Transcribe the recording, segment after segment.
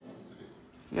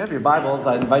You have your Bibles.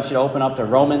 I invite you to open up to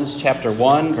Romans chapter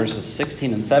 1, verses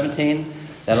 16 and 17.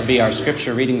 That'll be our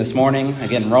scripture reading this morning.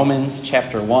 Again, Romans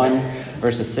chapter 1,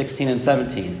 verses 16 and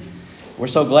 17. We're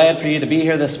so glad for you to be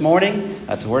here this morning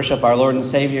to worship our Lord and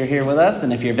Savior here with us.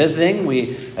 And if you're visiting,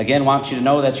 we again want you to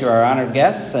know that you're our honored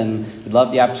guests, and we'd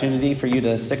love the opportunity for you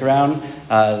to stick around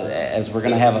as we're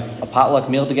going to have a potluck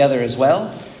meal together as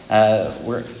well.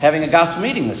 We're having a gospel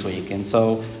meeting this week, and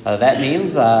so that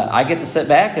means I get to sit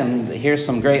back and hear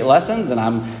some great lessons, and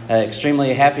I'm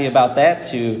extremely happy about that,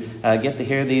 to get to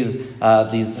hear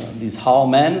these hall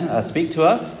men speak to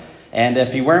us. And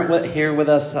if you weren't here with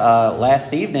us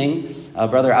last evening,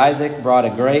 Brother Isaac brought a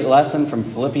great lesson from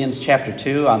Philippians chapter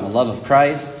 2 on the love of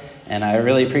Christ, and I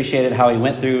really appreciated how he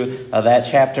went through that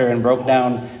chapter and broke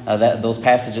down those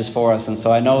passages for us. And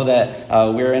so I know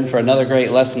that we're in for another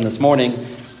great lesson this morning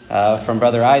from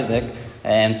Brother Isaac.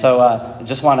 And so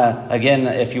just want to, again,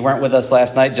 if you weren't with us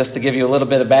last night, just to give you a little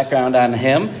bit of background on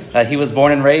him. He was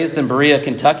born and raised in Berea,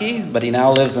 Kentucky, but he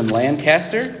now lives in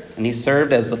Lancaster, and he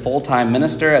served as the full-time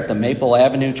minister at the Maple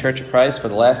Avenue Church of Christ for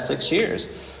the last 6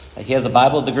 years. He has a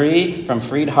Bible degree from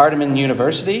Freed-Hardeman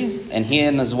University, and he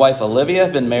and his wife Olivia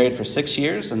have been married for 6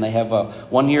 years, and they have a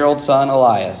 1-year-old son,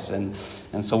 Elias. And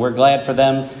so we're glad for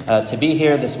them to be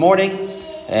here this morning.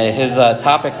 His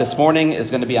topic this morning is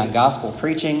going to be on gospel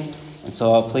preaching. And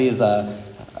so please,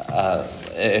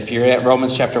 if you're at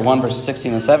Romans chapter 1, verses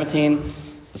 16 and 17,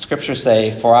 the scriptures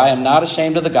say, "For I am not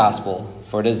ashamed of the gospel,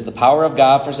 for it is the power of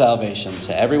God for salvation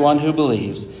to everyone who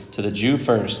believes, to the Jew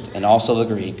first, and also the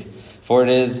Greek. For it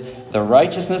is the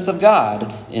righteousness of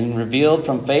God revealed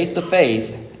from faith to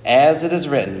faith, as it is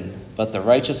written, but the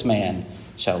righteous man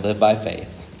shall live by faith."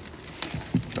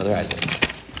 Brother Isaac.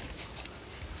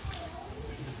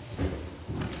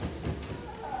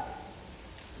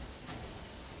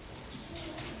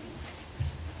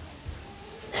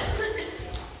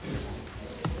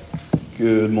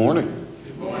 Good morning.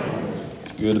 Good morning.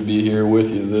 Good to be here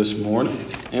with you this morning.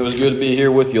 It was good to be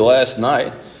here with you last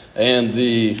night. And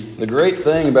the great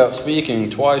thing about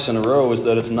speaking twice in a row is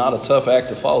that it's not a tough act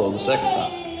to follow the second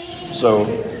time. So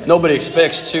nobody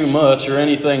expects too much or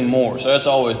anything more. So that's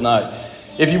always nice.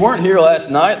 If you weren't here last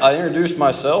night, I introduced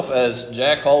myself as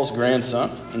Jack Hall's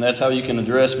grandson. And that's how you can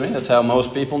address me. That's how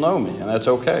most people know me. And that's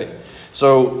okay.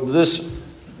 So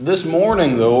this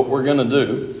morning, though, what we're going to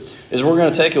do is we're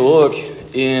going to take a look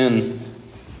in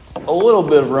a little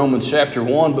bit of Romans chapter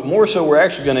 1, but more so we're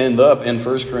actually going to end up in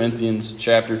 1 Corinthians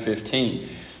chapter 15.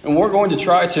 And we're going to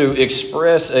try to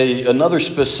express another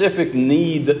specific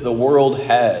need that the world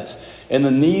has. And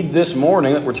the need this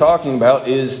morning that we're talking about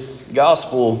is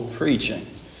gospel preaching.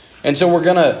 And so we're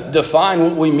going to define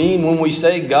what we mean when we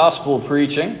say gospel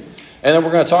preaching, and then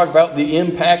we're going to talk about the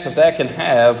impact that can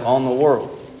have on the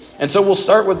world. And so we'll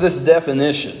start with this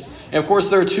definition. And of course,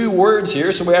 there are two words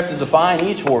here, so we have to define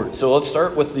each word. So let's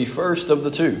start with the first of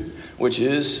the two, which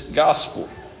is gospel.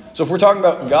 So if we're talking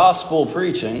about gospel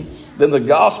preaching, then the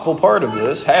gospel part of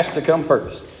this has to come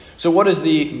first. So what is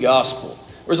the gospel?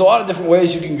 There's a lot of different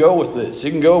ways you can go with this.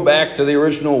 You can go back to the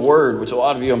original word, which a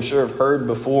lot of you I'm sure have heard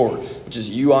before, which is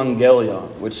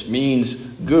euangelion, which means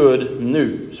good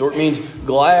news, or it means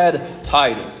glad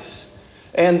tidings.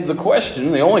 And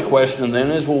the only question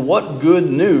then is, well, what good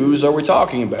news are we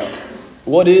talking about?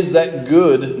 What is that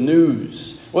good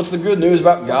news? What's the good news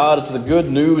about God? It's the good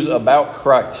news about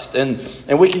Christ. And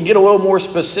we can get a little more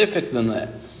specific than that.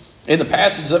 In the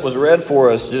passage that was read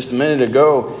for us just a minute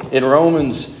ago, in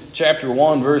Romans chapter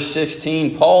 1, verse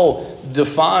 16, Paul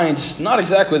defines not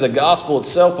exactly the gospel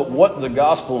itself, but what the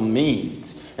gospel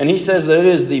means. And he says that it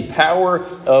is the power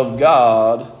of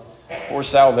God for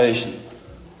salvation.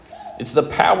 It's the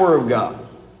power of God.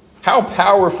 How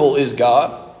powerful is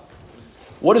God?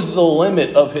 What is the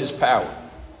limit of his power?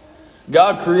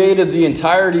 God created the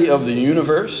entirety of the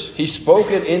universe. He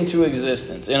spoke it into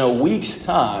existence. In a week's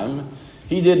time,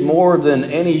 he did more than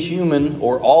any human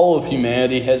or all of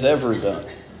humanity has ever done.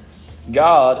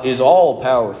 God is all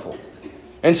powerful.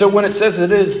 And so when it says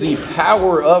it is the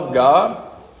power of God,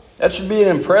 that should be an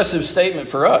impressive statement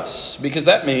for us, because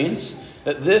that means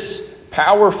that this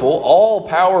powerful,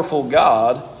 all-powerful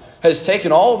God has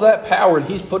taken all of that power and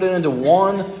he's put it into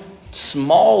one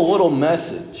small little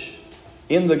message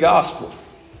in the gospel.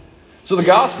 So the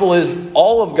gospel is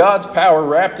all of God's power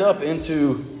wrapped up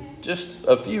into just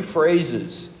a few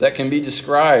phrases that can be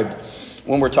described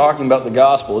when we're talking about the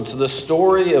gospel. It's the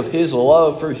story of his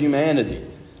love for humanity.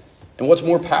 And what's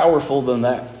more powerful than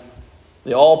that?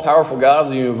 The all-powerful God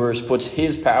of the universe puts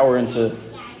his power into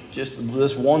just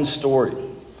this one story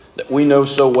that we know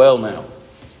so well now.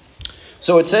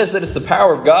 So it says that it's the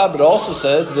power of God, but it also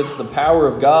says that it's the power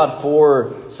of God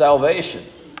for salvation.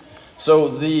 So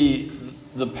the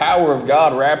power of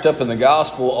God wrapped up in the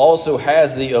gospel also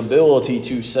has the ability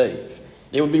to save.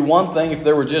 It would be one thing if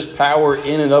there were just power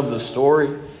in and of the story,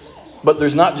 but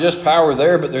there's not just power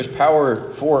there, but there's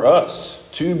power for us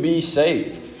to be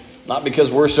saved. Not because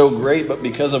we're so great, but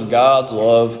because of God's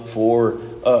love for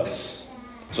us.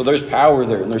 So there's power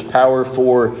there, and there's power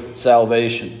for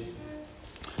salvation.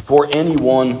 For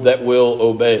anyone that will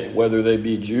obey, whether they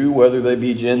be Jew, whether they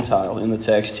be Gentile, in the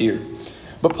text here.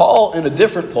 But Paul, in a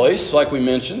different place, like we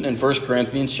mentioned, in 1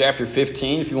 Corinthians chapter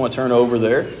 15, if you want to turn over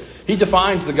there, he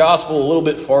defines the gospel a little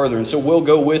bit farther. And so we'll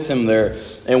go with him there,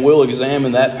 and we'll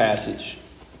examine that passage.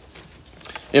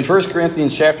 In 1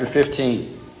 Corinthians chapter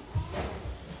 15,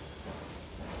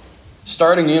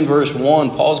 starting in verse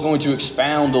 1, Paul's going to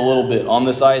expound a little bit on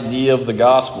this idea of the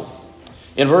gospel.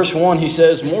 In verse 1, he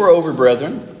says, "Moreover,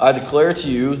 brethren, I declare to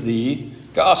you the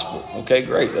gospel." Okay,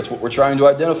 great. That's what we're trying to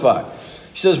identify.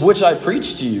 He says, "Which I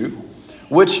preached to you,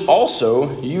 which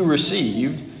also you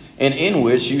received, and in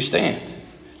which you stand,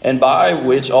 and by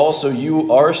which also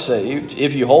you are saved,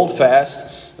 if you hold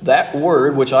fast that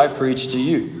word which I preached to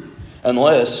you,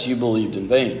 unless you believed in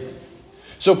vain."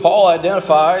 So Paul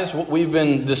identifies what we've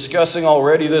been discussing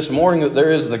already this morning, that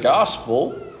there is the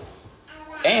gospel,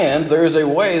 and there is a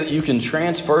way that you can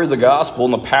transfer the gospel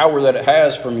and the power that it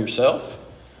has from yourself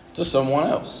to someone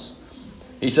else.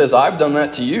 He says, "I've done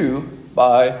that to you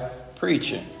by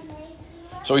preaching."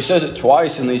 So he says it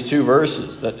twice in these two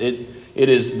verses, that it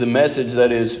is the message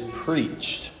that is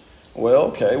preached. Well,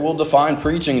 okay, we'll define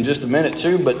preaching in just a minute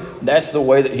too, but that's the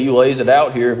way that he lays it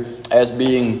out here as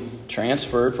being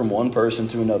transferred from one person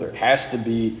to another. It has to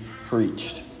be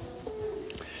preached.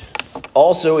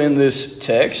 Also in this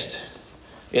text,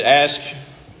 it asks,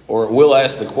 or it will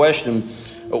ask the question,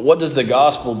 what does the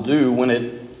gospel do when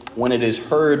it is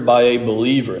heard by a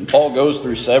believer? And Paul goes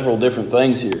through several different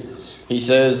things here. He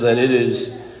says that it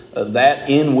is that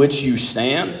in which you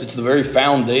stand. It's the very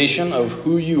foundation of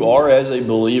who you are as a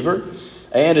believer.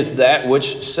 And it's that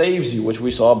which saves you, which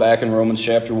we saw back in Romans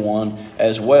chapter 1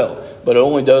 as well. But it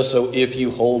only does so if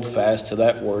you hold fast to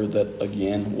that word that,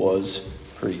 again, was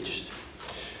preached.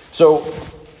 So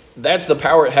that's the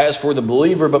power it has for the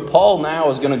believer. But Paul now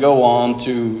is going to go on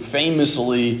to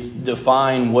famously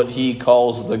define what he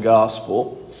calls the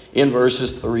gospel in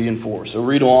verses 3 and 4. So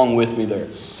read along with me there.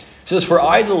 It says, "For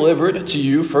I delivered to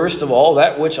you first of all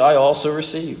that which I also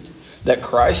received, that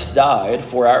Christ died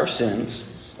for our sins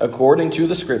according to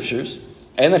the Scriptures,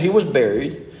 and that he was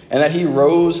buried, and that he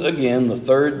rose again the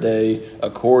third day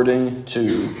according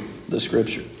to the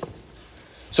Scripture."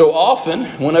 So often,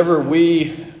 whenever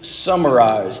we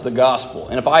summarize the gospel,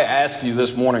 and if I ask you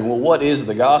this morning, well, what is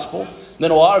the gospel?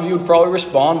 Then a lot of you would probably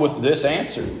respond with this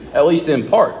answer, at least in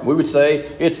part. We would say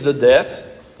it's the death,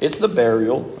 it's the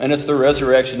burial, and it's the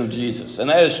resurrection of Jesus. And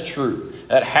that is true.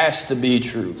 That has to be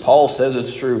true. Paul says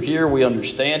it's true here. We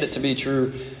understand it to be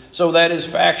true. So that is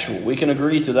factual. We can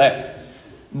agree to that.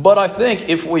 But I think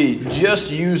if we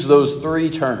just use those three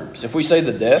terms, if we say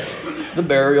the death, the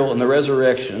burial, and the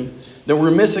resurrection, then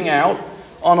we're missing out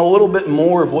on a little bit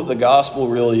more of what the gospel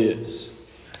really is.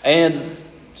 And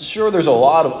sure, there's a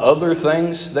lot of other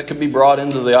things that could be brought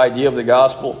into the idea of the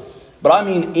gospel. But I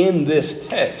mean, in this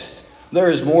text, there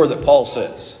is more that Paul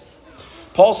says.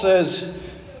 Paul says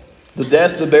the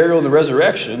death, the burial, and the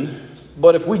resurrection.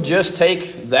 But if we just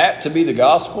take that to be the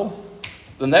gospel,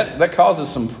 then that causes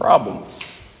some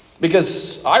problems.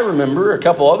 Because I remember a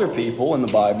couple other people in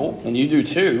the Bible, and you do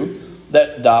too,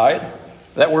 that died,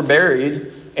 that were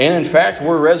buried, and in fact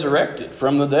were resurrected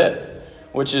from the dead,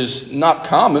 which is not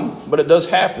common, but it does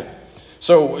happen.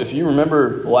 So if you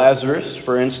remember Lazarus,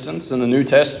 for instance, in the New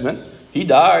Testament, he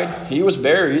died, he was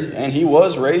buried, and he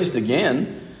was raised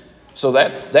again. So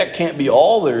that can't be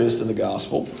all there is to the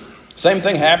gospel. Same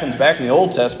thing happens back in the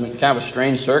Old Testament, kind of a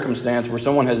strange circumstance where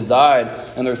someone has died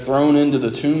and they're thrown into the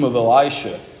tomb of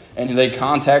Elisha. And they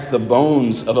contact the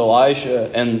bones of Elisha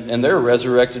and they're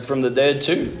resurrected from the dead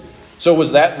too. So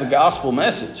was that the gospel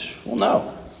message? Well,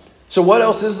 no. So what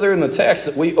else is there in the text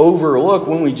that we overlook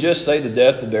when we just say the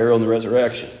death, the burial, and the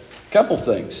resurrection? A couple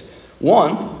things.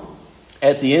 One,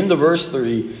 at the end of verse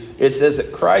 3, it says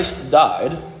that Christ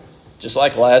died, just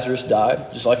like Lazarus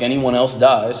died, just like anyone else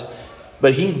dies,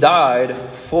 but he died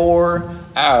for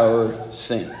our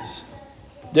sins.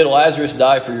 Did Lazarus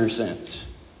die for your sins?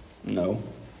 No.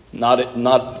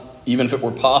 Not even if it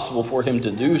were possible for him to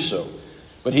do so.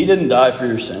 But he didn't die for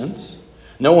your sins.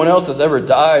 No one else has ever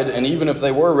died, and even if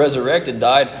they were resurrected,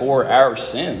 died for our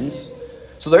sins.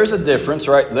 So there's a difference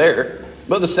right there.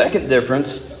 But the second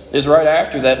difference is right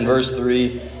after that in verse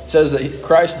 3. It says that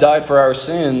Christ died for our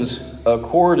sins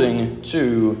according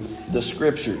to the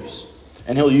Scriptures.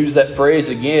 And he'll use that phrase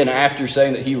again after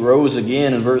saying that he rose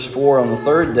again in verse 4 on the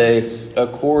third day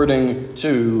according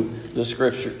to the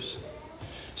Scriptures.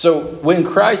 So when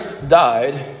Christ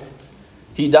died,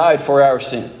 he died for our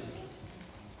sin.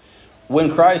 When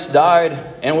Christ died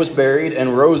and was buried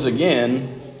and rose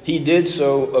again, he did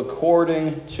so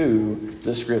according to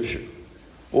the Scripture.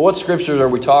 Well, what Scriptures are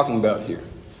we talking about here?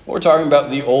 We're talking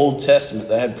about the Old Testament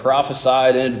that had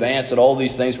prophesied in advance that all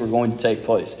these things were going to take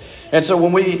place. And so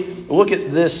when we look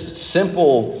at this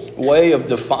simple way of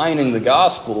defining the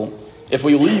gospel, if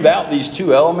we leave out these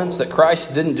two elements, that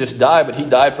Christ didn't just die, but he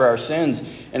died for our sins,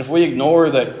 and if we ignore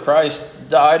that Christ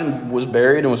died and was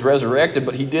buried and was resurrected,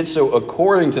 but he did so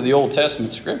according to the Old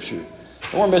Testament Scripture,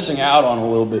 then we're missing out on a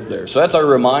little bit there. So that's our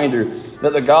reminder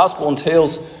that the gospel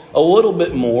entails a little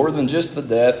bit more than just the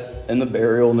death and the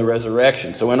burial and the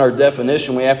resurrection. So in our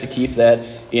definition, we have to keep that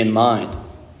in mind.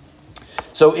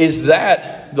 So is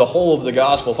that the whole of the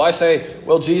gospel? If I say,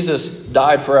 well, Jesus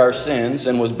died for our sins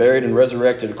and was buried and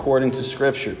resurrected according to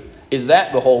Scripture, is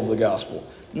that the whole of the gospel?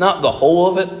 Not the whole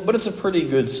of it, but it's a pretty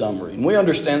good summary. And we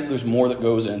understand that there's more that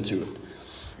goes into it.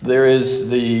 There is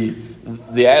the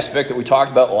aspect that we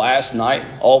talked about last night,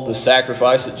 all of the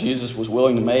sacrifice that Jesus was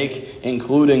willing to make,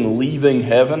 including leaving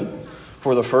heaven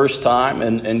for the first time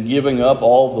and giving up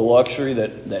all of the luxury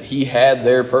that he had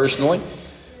there personally.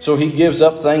 So he gives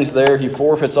up things there. He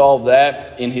forfeits all of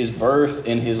that in his birth,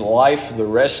 in his life, the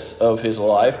rest of his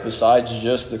life, besides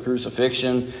just the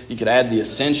crucifixion. You could add the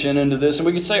ascension into this, and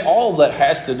we could say all of that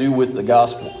has to do with the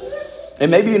gospel.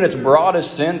 And maybe in its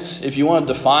broadest sense, if you want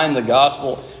to define the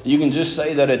gospel, you can just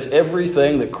say that it's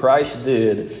everything that Christ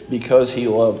did because he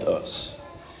loved us.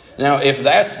 Now, if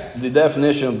that's the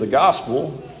definition of the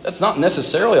gospel, that's not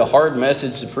necessarily a hard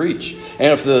message to preach.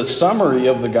 And if the summary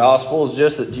of the gospel is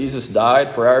just that Jesus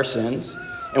died for our sins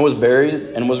and was buried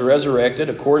and was resurrected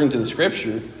according to the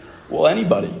Scripture, well,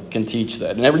 anybody can teach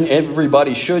that. And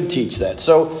everybody should teach that.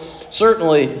 So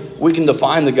certainly we can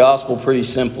define the gospel pretty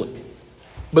simply.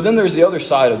 But then there's the other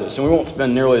side of this, and we won't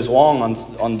spend nearly as long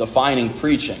on defining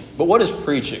preaching. But what is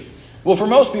preaching? Well, for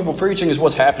most people, preaching is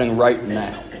what's happening right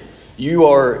now. You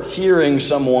are hearing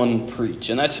someone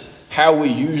preach, and that's how we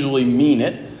usually mean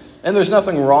it, and there's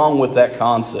nothing wrong with that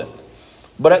concept.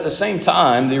 But at the same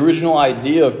time, the original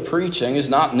idea of preaching is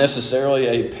not necessarily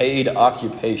a paid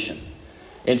occupation.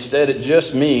 Instead, it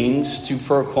just means to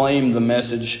proclaim the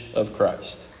message of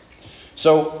Christ.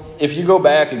 So if you go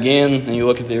back again and you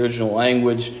look at the original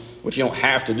language, which you don't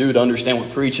have to do to understand what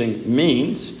preaching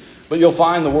means, but you'll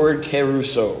find the word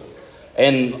keruso.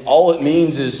 And all it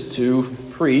means is to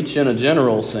preach in a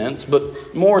general sense, but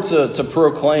more to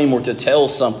proclaim or to tell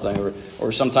something,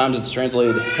 or sometimes it's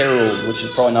translated herald, which is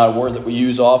probably not a word that we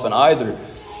use often either.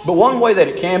 But one way that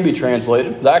it can be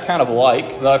translated, that I kind of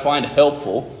like, that I find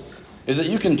helpful, is that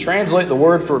you can translate the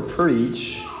word for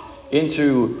preach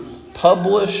into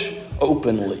publish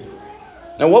openly.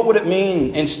 Now, what would it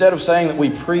mean instead of saying that we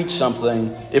preach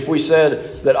something if we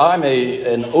said that I'm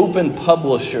an open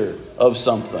publisher of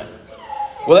something?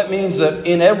 Well, that means that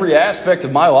in every aspect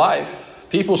of my life,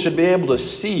 people should be able to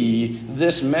see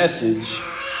this message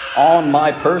on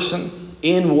my person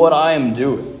in what I am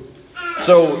doing.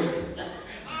 So,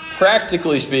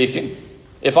 practically speaking,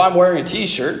 if I'm wearing a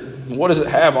t-shirt, what does it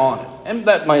have on it? And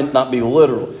that might not be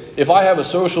literal. If I have a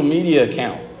social media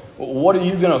account, what are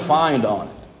you going to find on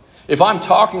it? If I'm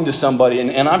talking to somebody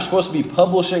and I'm supposed to be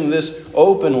publishing this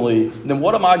openly, then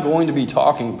what am I going to be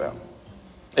talking about?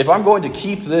 If I'm going to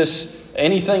keep this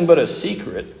anything but a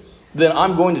secret, then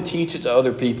I'm going to teach it to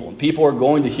other people. And people are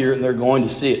going to hear it and they're going to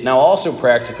see it. Now, also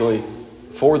practically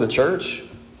for the church,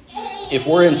 if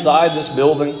we're inside this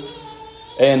building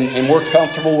and we're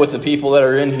comfortable with the people that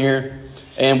are in here,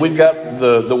 and we've got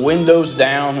the windows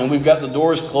down and we've got the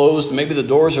doors closed, maybe the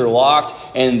doors are locked,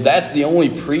 and that's the only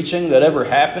preaching that ever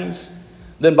happens,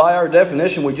 then by our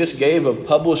definition we just gave of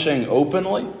publishing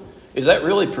openly, is that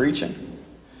really preaching?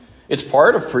 It's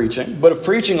part of preaching, but if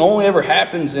preaching only ever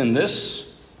happens in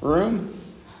this room,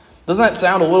 doesn't that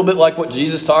sound a little bit like what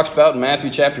Jesus talks about in Matthew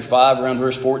chapter 5 around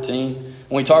verse 14?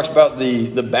 When he talks about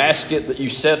the basket that you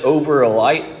set over a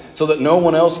light so that no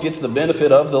one else gets the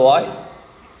benefit of the light?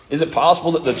 Is it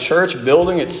possible that the church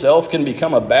building itself can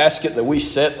become a basket that we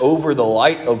set over the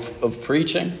light of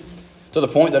preaching to the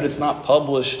point that it's not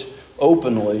published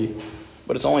openly,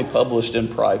 but it's only published in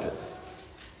private?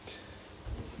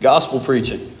 Gospel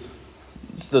preaching.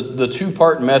 It's the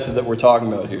two-part method that we're talking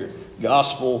about here.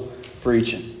 Gospel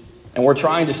preaching. And we're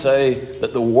trying to say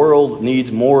that the world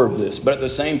needs more of this. But at the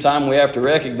same time, we have to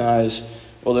recognize,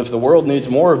 well, if the world needs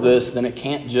more of this, then it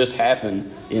can't just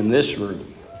happen in this room.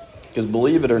 Because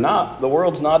believe it or not, the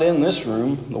world's not in this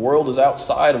room. The world is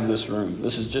outside of this room.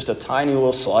 This is just a tiny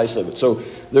little slice of it. So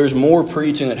there's more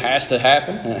preaching that has to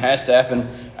happen, and it has to happen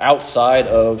outside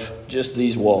of just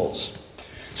these walls.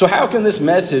 So how can this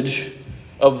message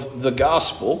of the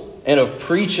gospel and of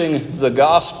preaching the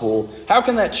gospel, how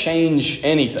can that change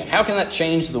anything? How can that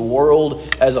change the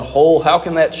world as a whole? How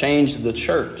can that change the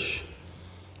church?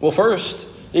 Well, first,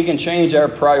 it can change our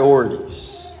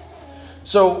priorities.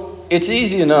 So it's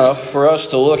easy enough for us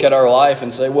to look at our life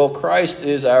and say, well, Christ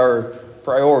is our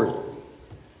priority.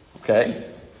 Okay?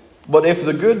 But if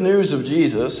the good news of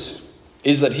Jesus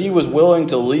is that he was willing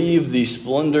to leave the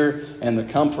splendor and the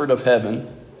comfort of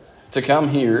heaven to come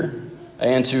here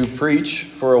and to preach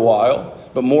for a while,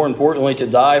 but more importantly, to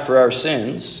die for our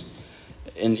sins,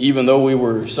 and even though we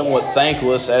were somewhat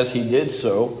thankless as he did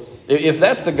so, if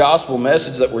that's the gospel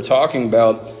message that we're talking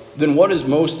about, then what is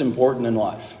most important in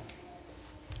life?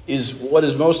 Is what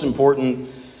is most important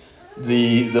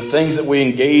the things that we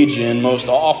engage in most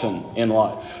often in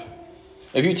life?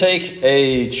 If you take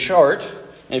a chart,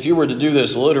 and if you were to do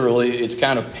this literally, it's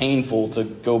kind of painful to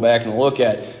go back and look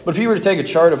at. But if you were to take a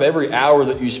chart of every hour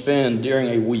that you spend during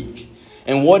a week,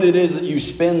 and what it is that you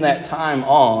spend that time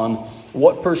on,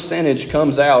 what percentage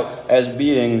comes out as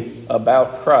being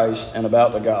about Christ and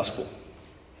about the gospel?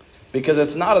 Because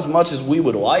it's not as much as we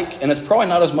would like, and it's probably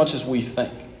not as much as we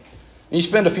think. You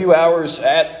spend a few hours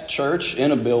at church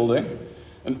in a building,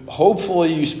 and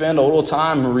hopefully you spend a little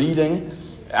time reading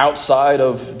outside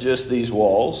of just these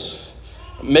walls.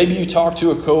 Maybe you talk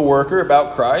to a coworker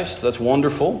about Christ. That's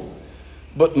wonderful.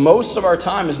 But most of our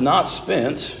time is not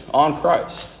spent on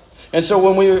Christ. And so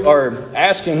when we are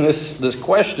asking this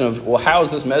question of, well, how is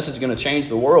this message going to change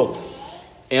the world?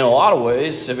 In a lot of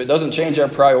ways, if it doesn't change our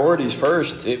priorities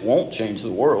first, it won't change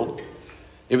the world.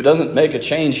 If it doesn't make a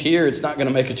change here, it's not going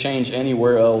to make a change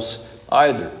anywhere else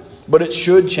either. But it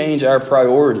should change our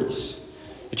priorities.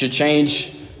 It should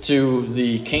change to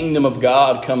the kingdom of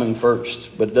God coming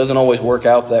first. But it doesn't always work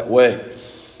out that way.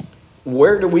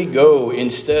 Where do we go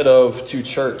instead of to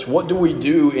church? What do we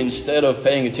do instead of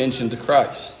paying attention to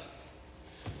Christ?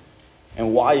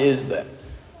 And why is that?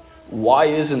 Why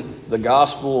isn't the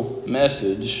gospel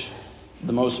message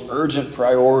the most urgent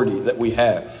priority that we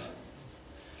have?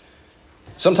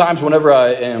 Sometimes whenever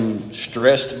I am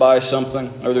stressed by something,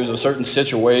 or there's a certain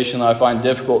situation that I find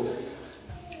difficult,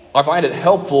 I find it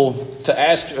helpful to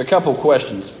ask a couple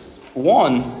questions.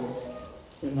 One,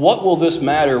 what will this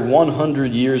matter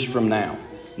 100 years from now?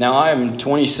 Now, I am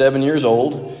 27 years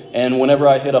old, and whenever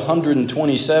I hit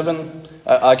 127,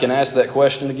 I can ask that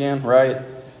question again, right?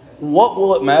 What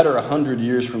will it matter 100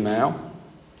 years from now?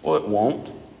 Well, it won't.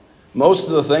 Most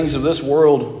of the things of this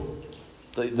world,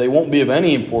 they won't be of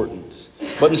any importance.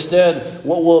 But instead,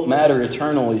 what will it matter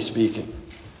eternally speaking?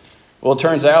 Well, it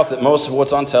turns out that most of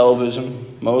what's on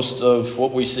television, most of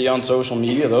what we see on social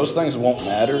media, those things won't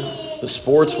matter. The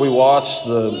sports we watch,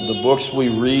 the books we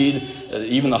read,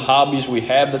 even the hobbies we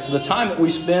have, the time that we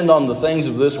spend on the things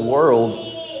of this world,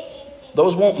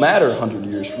 those won't matter 100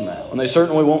 years from now. And they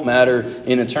certainly won't matter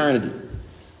in eternity.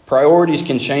 Priorities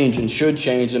can change and should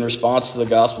change in response to the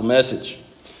gospel message.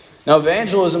 Now,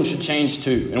 evangelism should change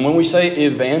too. And when we say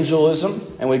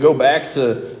evangelism, and we go back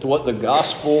to what the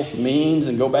gospel means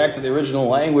and go back to the original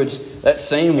language, that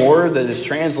same word that is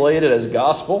translated as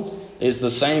gospel is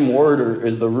the same word, or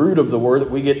is the root of the word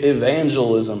that we get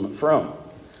evangelism from.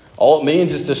 All it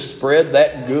means is to spread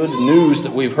that good news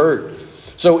that we've heard.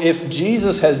 So if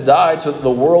Jesus has died so that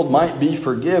the world might be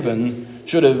forgiven,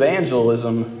 should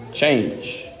evangelism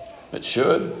change? It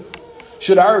should.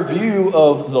 Should our view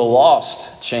of the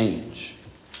lost change?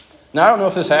 Now, I don't know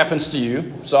if this happens to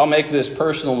you, so I'll make this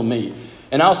personal to me.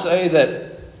 And I'll say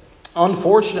that,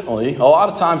 unfortunately, a lot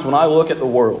of times when I look at the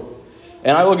world,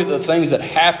 and I look at the things that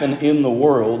happen in the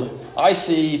world, I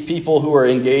see people who are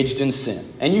engaged in sin.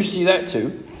 And you see that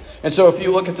too. And so if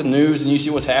you look at the news and you see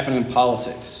what's happening in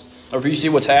politics, or if you see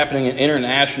what's happening in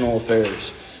international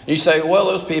affairs, you say, well,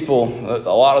 those people, a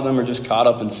lot of them are just caught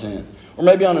up in sin. Or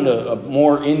maybe on a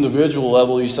more individual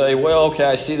level, you say, well, okay,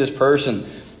 I see this person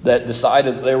that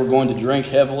decided that they were going to drink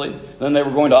heavily, then they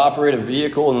were going to operate a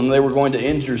vehicle, and then they were going to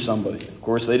injure somebody. Of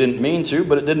course, they didn't mean to,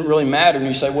 but it didn't really matter. And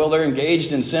you say, well, they're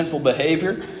engaged in sinful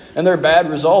behavior, and they're bad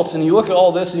results. And you look at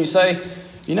all this and you say,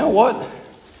 you know what?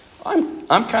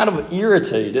 I'm kind of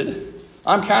irritated.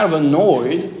 I'm kind of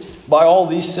annoyed by all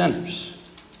these sinners.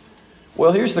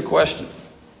 Well, here's the question.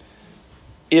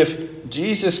 If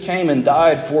Jesus came and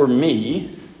died for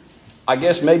me, I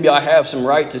guess maybe I have some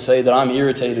right to say that I'm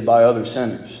irritated by other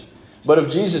sinners. But if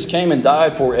Jesus came and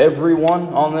died for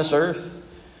everyone on this earth,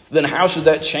 then how should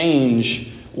that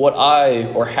change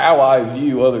how I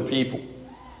view other people.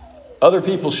 Other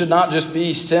people should not just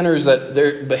be sinners that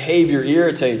their behavior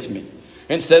irritates me.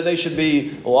 Instead, they should be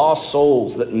lost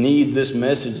souls that need this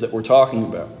message that we're talking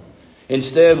about.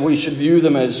 Instead, we should view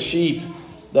them as sheep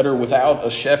that are without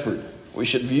a shepherd. We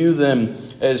should view them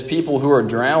as people who are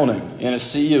drowning in a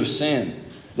sea of sin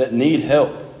that need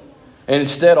help. And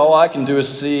instead, all I can do is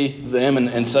see them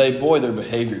and say, boy, their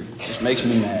behavior just makes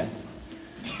me mad.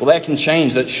 Well, that can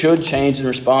change. That should change in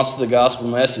response to the gospel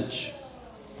message.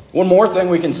 One more thing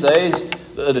we can say is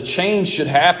that a change should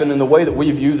happen in the way that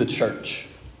we view the church.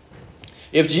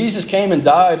 If Jesus came and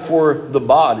died for the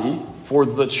body, for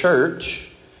the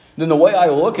church, then the way I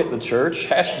look at the church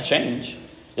has to change.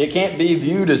 It can't be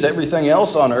viewed as everything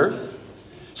else on earth.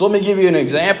 So let me give you an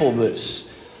example of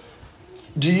this.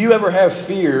 Do you ever have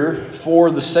fear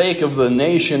for the sake of the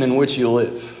nation in which you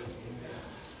live?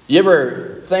 You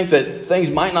ever think that things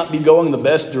might not be going the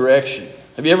best direction?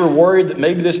 Have you ever worried that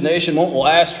maybe this nation won't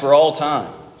last for all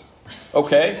time?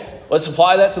 Okay, let's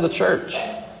apply that to the church.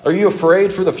 Are you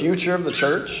afraid for the future of the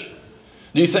church?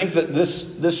 Do you think that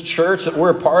this church that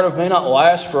we're a part of may not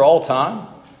last for all time?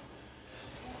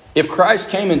 If Christ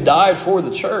came and died for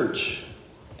the church,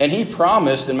 and He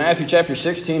promised in Matthew chapter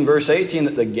 16, verse 18,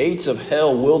 that the gates of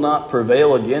hell will not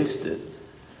prevail against it,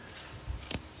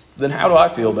 then how do I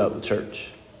feel about the church?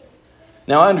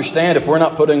 Now, I understand if we're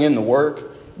not putting in the work,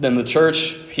 then the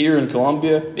church here in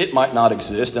Columbia, it might not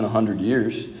exist in 100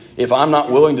 years. If I'm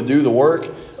not willing to do the work,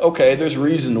 okay, there's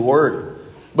reason to worry.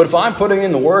 But if I'm putting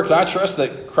in the work and I trust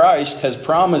that Christ has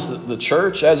promised that the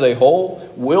church as a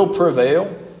whole will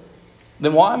prevail,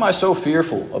 then why am I so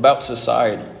fearful about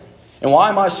society? And why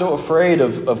am I so afraid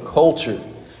of culture?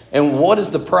 And what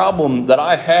is the problem that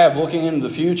I have looking into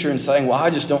the future and saying, well, I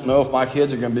just don't know if my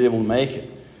kids are going to be able to make it?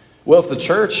 Well, if the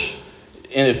church,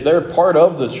 and if they're part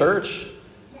of the church,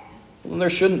 well, there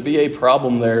shouldn't be a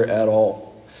problem there at all.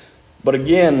 But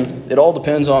again, it all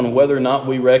depends on whether or not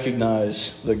we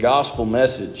recognize the gospel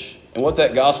message and what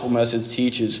that gospel message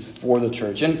teaches for the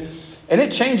church. And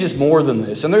it changes more than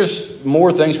this. And there's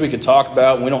more things we could talk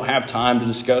about, and we don't have time to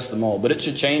discuss them all. But it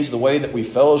should change the way that we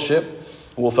fellowship.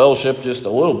 We'll fellowship just a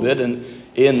little bit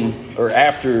in or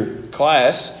after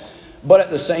class. But at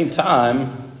the same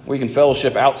time, we can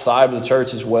fellowship outside of the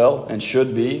church as well, and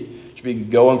should be. Should be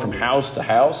going from house to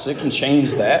house. It can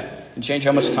change that. It can change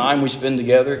how much time we spend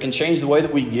together. It can change the way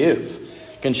that we give.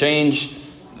 It can change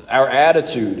our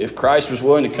attitude. If Christ was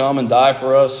willing to come and die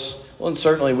for us, well, then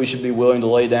certainly we should be willing to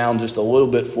lay down just a little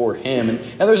bit for Him. And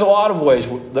there's a lot of ways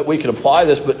that we could apply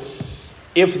this, but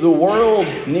if the world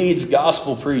needs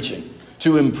gospel preaching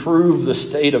to improve the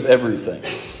state of everything,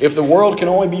 if the world can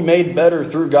only be made better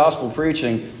through gospel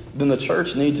preaching, then the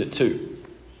church needs it too.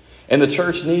 And the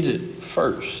church needs it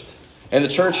first. And the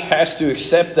church has to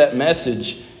accept that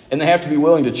message, and they have to be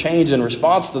willing to change in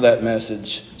response to that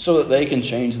message so that they can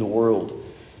change the world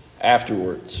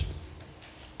afterwards.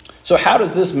 So how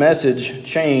does this message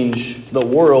change the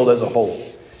world as a whole?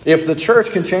 If the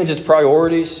church can change its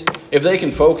priorities, if they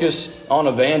can focus on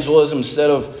evangelism instead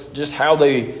of just how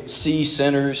they see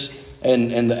sinners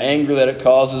and the anger that it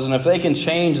causes, and if they can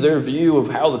change their view of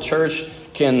how the church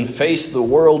can face the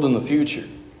world in the future,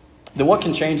 then what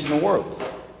can change in the world?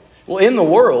 Well, in the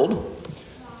world,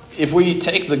 if we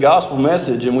take the gospel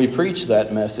message and we preach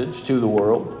that message to the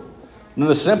world, then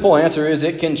the simple answer is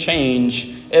it can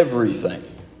change everything.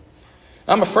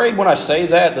 I'm afraid when I say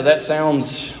that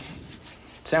sounds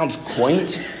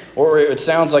quaint, or it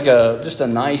sounds like just a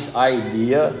nice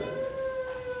idea.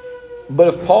 But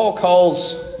if Paul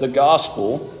calls the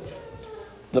gospel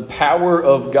the power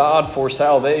of God for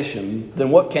salvation,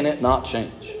 then what can it not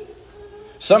change?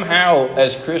 Somehow,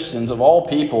 as Christians, of all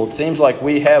people, it seems like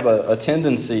we have a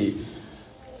tendency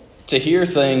to hear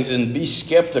things and be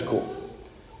skeptical,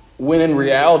 when in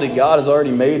reality, God has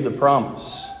already made the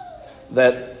promise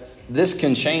that this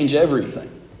can change everything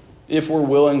if we're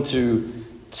willing to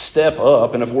step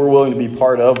up and if we're willing to be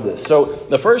part of this. So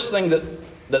the first thing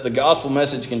that the gospel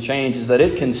message can change is that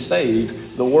it can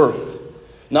save the world.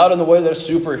 Not in the way that a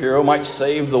superhero might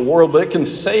save the world, but it can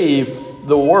save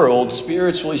the world,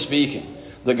 spiritually speaking.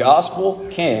 The gospel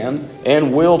can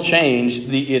and will change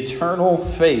the eternal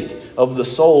fate of the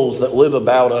souls that live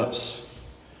about us.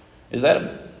 Is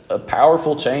that a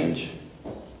powerful change?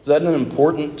 Is that an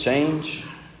important change?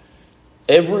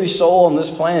 Every soul on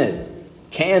this planet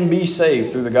can be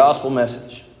saved through the gospel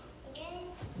message.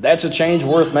 That's a change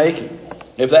worth making.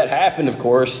 If that happened, of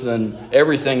course, then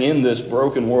everything in this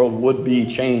broken world would be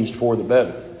changed for the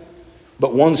better.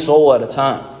 But one soul at a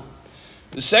time.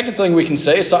 The second thing we can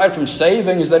say, aside from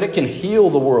saving, is that it can heal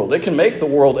the world. It can make the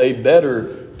world a better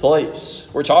place.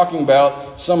 We're talking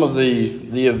about some of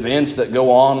the events that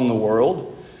go on in the world.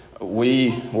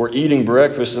 We were eating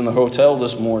breakfast in the hotel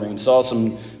this morning and saw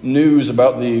some news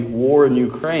about the war in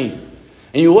Ukraine.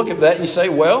 And you look at that and you say,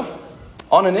 well,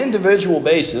 on an individual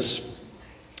basis,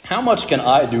 how much can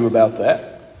I do about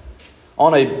that?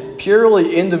 On a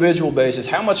purely individual basis,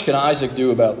 how much can Isaac do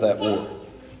about that war?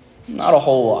 Not a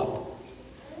whole lot.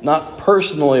 Not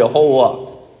personally a whole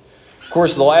lot. Of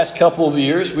course, the last couple of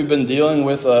years, we've been dealing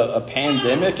with a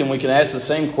pandemic, and we can ask the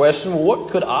same question, well, what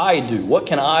could I do? What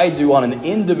can I do on an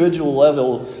individual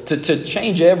level to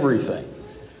change everything?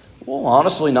 Well,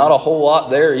 honestly, not a whole lot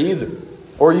there either.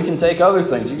 Or you can take other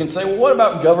things. You can say, well, what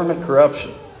about government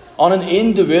corruption? On an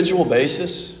individual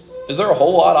basis, is there a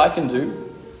whole lot I can do?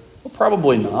 Well,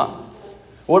 probably not.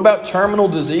 What about terminal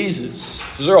diseases?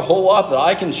 Is there a whole lot that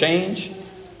I can change?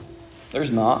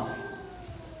 There's not.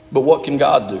 But what can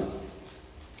God do?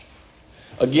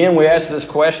 Again, we ask this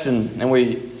question, and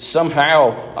we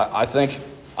somehow,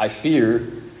 I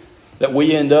fear, that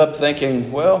we end up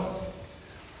thinking, well,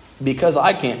 because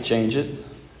I can't change it,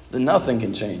 then nothing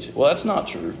can change it. Well, that's not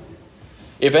true.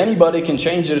 If anybody can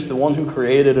change it, it's the one who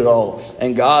created it all,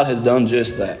 and God has done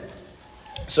just that.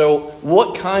 So,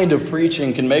 what kind of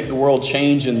preaching can make the world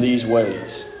change in these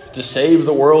ways? To save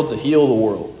the world, to heal the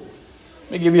world?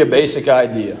 Let me give you a basic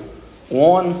idea.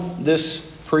 One, this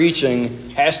preaching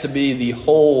has to be the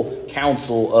whole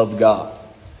counsel of God.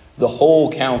 The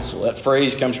whole counsel. That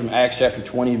phrase comes from Acts chapter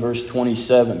 20, verse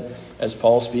 27, as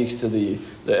Paul speaks to the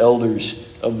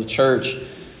elders of the church.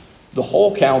 The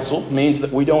whole counsel means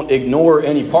that we don't ignore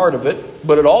any part of it,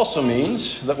 but it also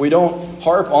means that we don't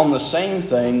harp on the same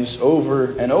things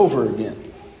over and over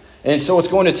again. And so it's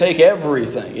going to take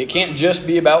everything. It can't just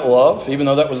be about love, even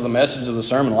though that was the message of the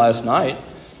sermon last night.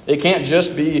 It can't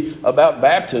just be about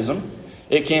baptism.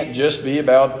 It can't just be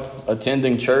about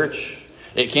attending church.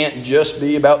 It can't just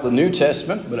be about the New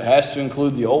Testament, but it has to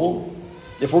include the Old.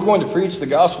 If we're going to preach the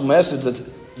gospel message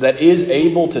that is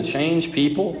able to change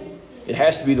people, it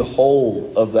has to be the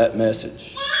whole of that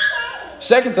message.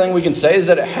 Second thing we can say is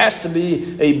that it has to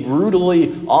be a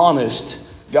brutally honest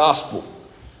gospel.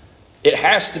 It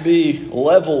has to be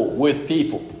level with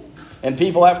people. And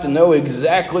people have to know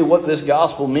exactly what this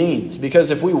gospel means. Because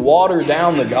if we water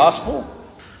down the gospel,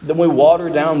 then we water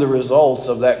down the results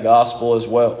of that gospel as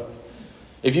well.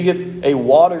 If you get a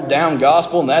watered down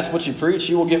gospel and that's what you preach,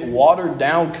 you will get watered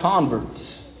down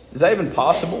converts. Is that even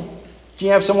possible? Can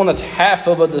you have someone that's half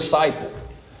of a disciple?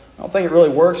 I don't think it really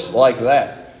works like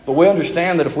that. But we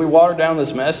understand that if we water down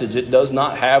this message, it does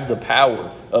not have the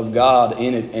power of God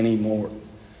in it anymore.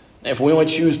 If we only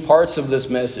choose parts of this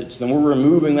message, then we're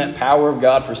removing that power of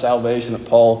God for salvation that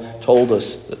Paul told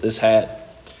us that this had.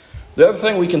 The other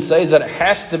thing we can say is that it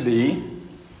has to be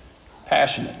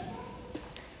passionate.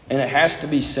 And it has to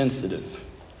be sensitive.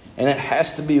 And it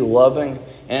has to be loving.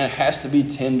 And it has to be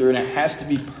tender. And it has to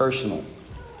be personal.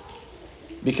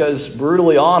 Because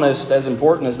brutally honest, as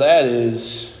important as that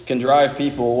is, can drive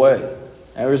people away.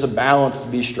 And there's a balance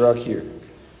to be struck here.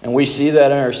 And we see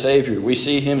that in our Savior. We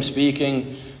see Him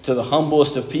speaking to the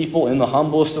humblest of people in the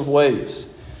humblest of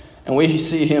ways. And we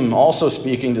see Him also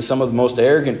speaking to some of the most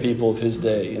arrogant people of His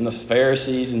day, in the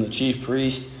Pharisees and the chief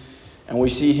priests. And we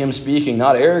see Him speaking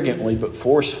not arrogantly, but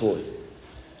forcefully.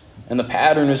 And the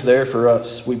pattern is there for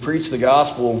us. We preach the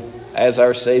gospel as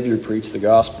our Savior preached the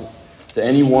gospel to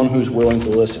anyone who's willing to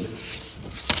listen.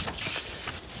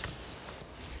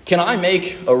 Can I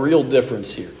make a real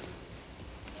difference here?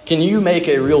 Can you make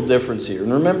a real difference here?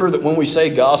 And remember that when we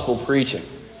say gospel preaching,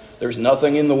 there's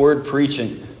nothing in the word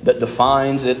preaching that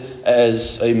defines it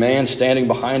as a man standing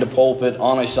behind a pulpit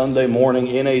on a Sunday morning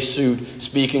in a suit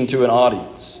speaking to an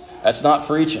audience. That's not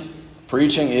preaching.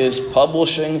 Preaching is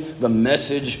publishing the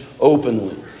message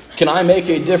openly. Can I make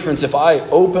a difference if I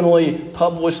openly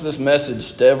publish this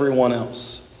message to everyone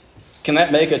else? Can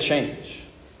that make a change?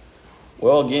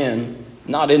 Well, again,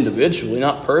 not individually,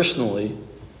 not personally.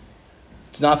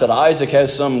 It's not that Isaac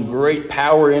has some great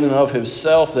power in and of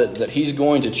himself that he's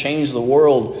going to change the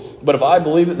world. But if I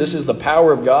believe that this is the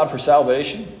power of God for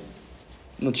salvation,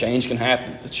 then the change can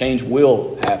happen. The change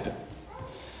will happen.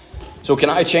 So can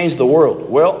I change the world?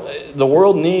 Well, the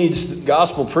world needs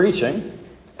gospel preaching,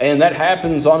 and that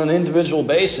happens on an individual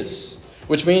basis.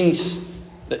 Which means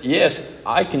that, yes,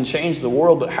 I can change the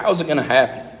world, but how is it going to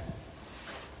happen?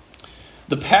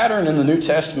 The pattern in the New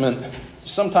Testament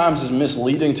sometimes is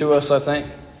misleading to us, I think.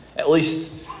 At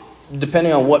least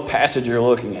depending on what passage you're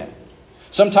looking at.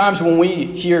 Sometimes when we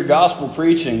hear gospel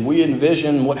preaching, we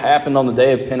envision what happened on the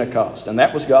day of Pentecost. And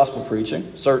that was gospel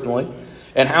preaching, certainly.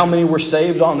 And how many were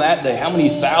saved on that day? How many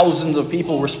thousands of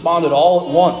people responded all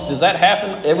at once? Does that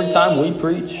happen every time we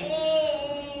preach?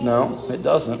 No, it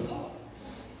doesn't.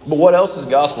 But what else is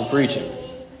gospel preaching?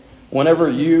 Whenever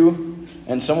you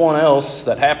and someone else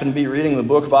that happen to be reading the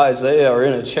book of Isaiah are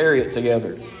in a chariot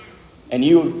together, and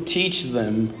you teach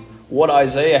them what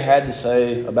Isaiah had to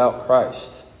say about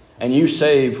Christ, and you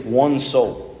save one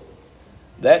soul,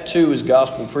 that too is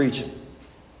gospel preaching.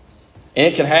 And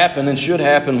it can happen and should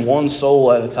happen one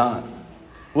soul at a time.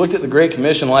 We looked at the Great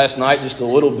Commission last night just a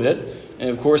little bit. And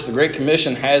of course, the Great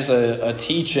Commission has a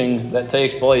teaching that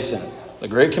takes place in it. The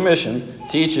Great Commission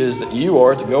teaches that you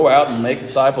are to go out and make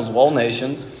disciples of all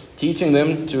nations, teaching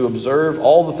them to observe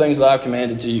all the things that I've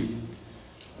commanded to you.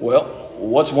 Well,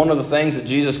 what's one of the things that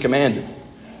Jesus commanded?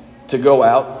 To go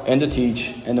out and to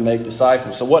teach and to make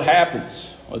disciples. So what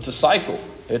happens? Well, it's a cycle.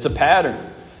 It's a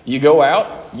pattern. You go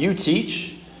out, you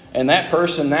teach, and that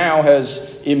person now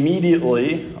has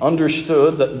immediately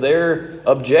understood that their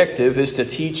objective is to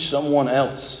teach someone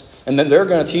else. And then they're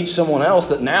going to teach someone else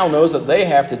that now knows that they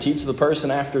have to teach the person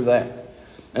after that.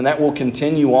 And that will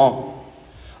continue on.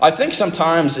 I think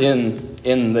sometimes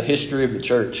in the history of the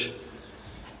church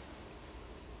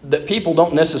that people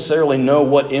don't necessarily know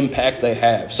what impact they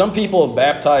have. Some people have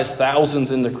baptized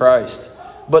thousands into Christ.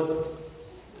 But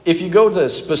if you go to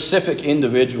specific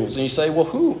individuals and you say, well,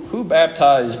 who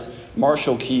baptized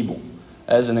Marshall Keeble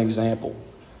as an example?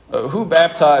 Who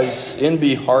baptized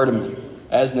N.B. Hardeman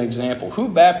as an example? Who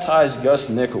baptized Gus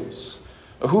Nichols?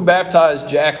 Who baptized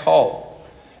Jack Hall?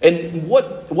 And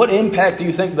what impact do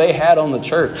you think they had on the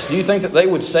church? Do you think that they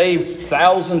would save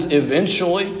thousands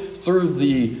eventually through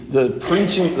the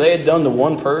preaching they had done to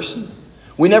one person?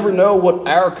 We never know what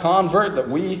our convert that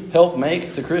we help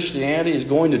make to Christianity is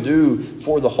going to do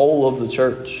for the whole of the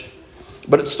church.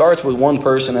 But it starts with one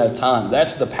person at a time.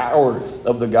 That's the power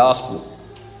of the gospel.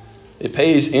 It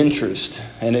pays interest,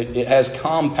 and it has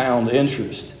compound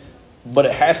interest. But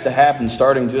it has to happen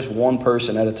starting just one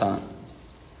person at a time.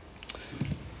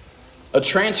 A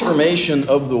transformation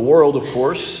of the world, of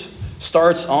course,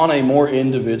 starts on a more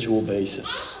individual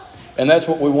basis. And that's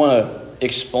what we want to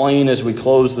explain as we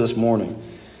close this morning.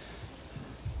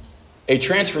 A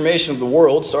transformation of the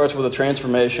world starts with a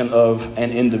transformation of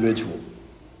an individual.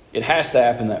 It has to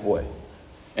happen that way.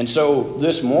 And so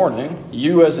this morning,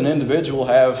 you as an individual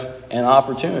have an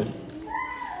opportunity.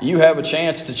 You have a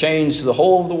chance to change the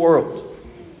whole of the world.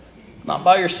 Not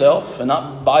by yourself and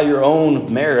not by your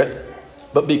own merit,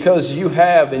 but because you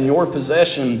have in your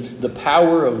possession the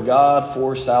power of God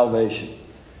for salvation.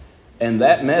 And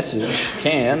that message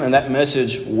can and that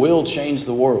message will change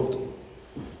the world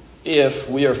if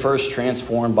we are first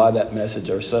transformed by that message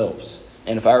ourselves.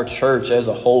 And if our church as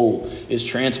a whole is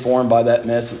transformed by that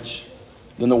message,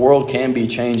 then the world can be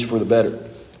changed for the better.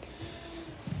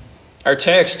 Our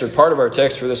text, or part of our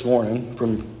text for this morning,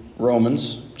 from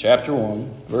Romans chapter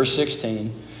 1, verse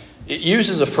 16, it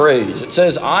uses a phrase. It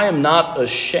says, I am not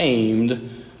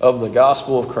ashamed of the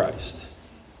gospel of Christ.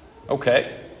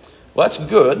 Okay, well that's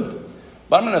good.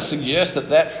 But I'm going to suggest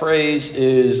that phrase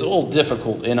is a little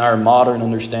difficult in our modern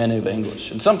understanding of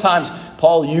English. And sometimes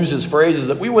Paul uses phrases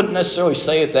that we wouldn't necessarily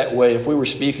say it that way if we were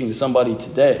speaking to somebody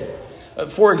today.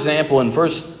 For example, in 1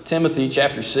 Timothy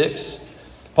chapter 6,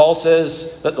 Paul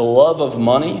says that the love of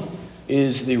money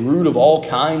is the root of all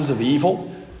kinds of evil.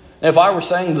 And if I were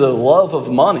saying the love of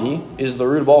money is the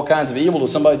root of all kinds of evil to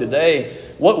somebody today,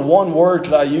 what one word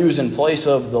could I use in place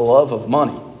of the love of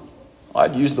money?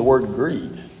 I'd use the word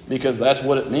greed. Because that's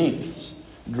what it means.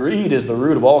 Greed is the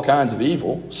root of all kinds of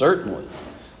evil, certainly.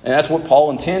 And that's what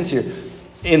Paul intends here.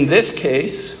 In this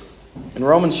case, in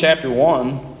Romans chapter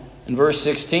 1, in verse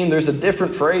 16, there's a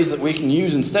different phrase that we can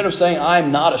use instead of saying,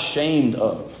 I'm not ashamed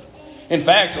of. In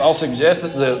fact, I'll suggest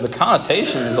that the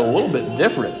connotation is a little bit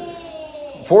different.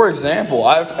 For example,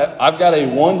 I've got a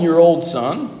 1-year-old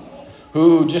son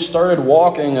who just started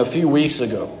walking a few weeks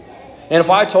ago. And if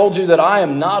I told you that I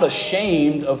am not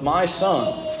ashamed of my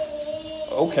son,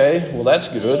 okay, well that's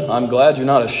good. I'm glad you're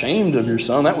not ashamed of your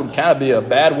son. That would kind of be a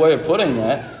bad way of putting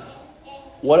that.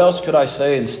 What else could I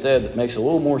say instead that makes a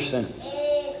little more sense?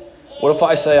 What if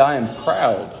I say I am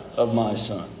proud of my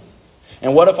son?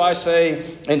 And what if I say,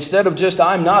 instead of just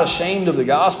I'm not ashamed of the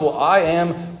gospel, I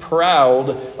am proud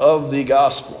of the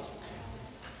gospel?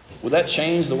 Would that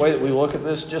change the way that we look at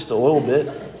this just a little bit?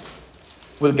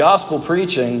 With gospel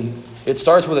preaching, it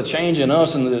starts with a change in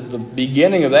us, and the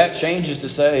beginning of that change is to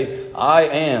say, I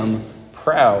am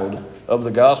proud of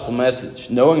the gospel message,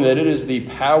 knowing that it is the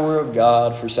power of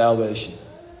God for salvation.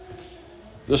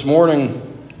 This morning,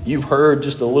 you've heard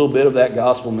just a little bit of that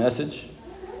gospel message.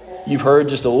 You've heard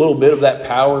just a little bit of that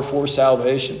power for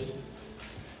salvation.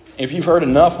 If you've heard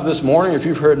enough this morning, if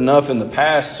you've heard enough in the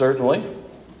past, certainly,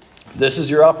 this is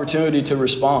your opportunity to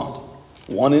respond.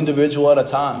 One individual at a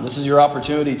time. This is your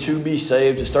opportunity to be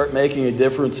saved, to start making a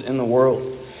difference in the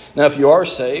world. Now, if you are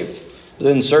saved,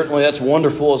 then certainly that's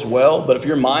wonderful as well. But if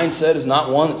your mindset is not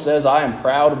one that says, I am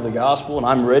proud of the gospel and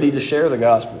I'm ready to share the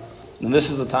gospel, then this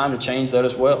is the time to change that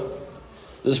as well.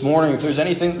 This morning, if there's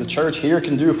anything that the church here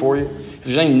can do for you, if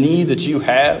there's any need that you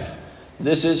have,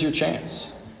 this is your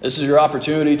chance. This is your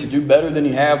opportunity to do better than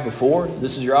you have before.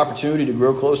 This is your opportunity to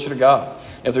grow closer to God.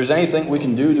 If there's anything we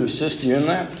can do to assist you in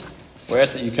that, we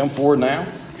ask that you come forward now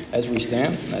as we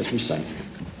stand and as we sing.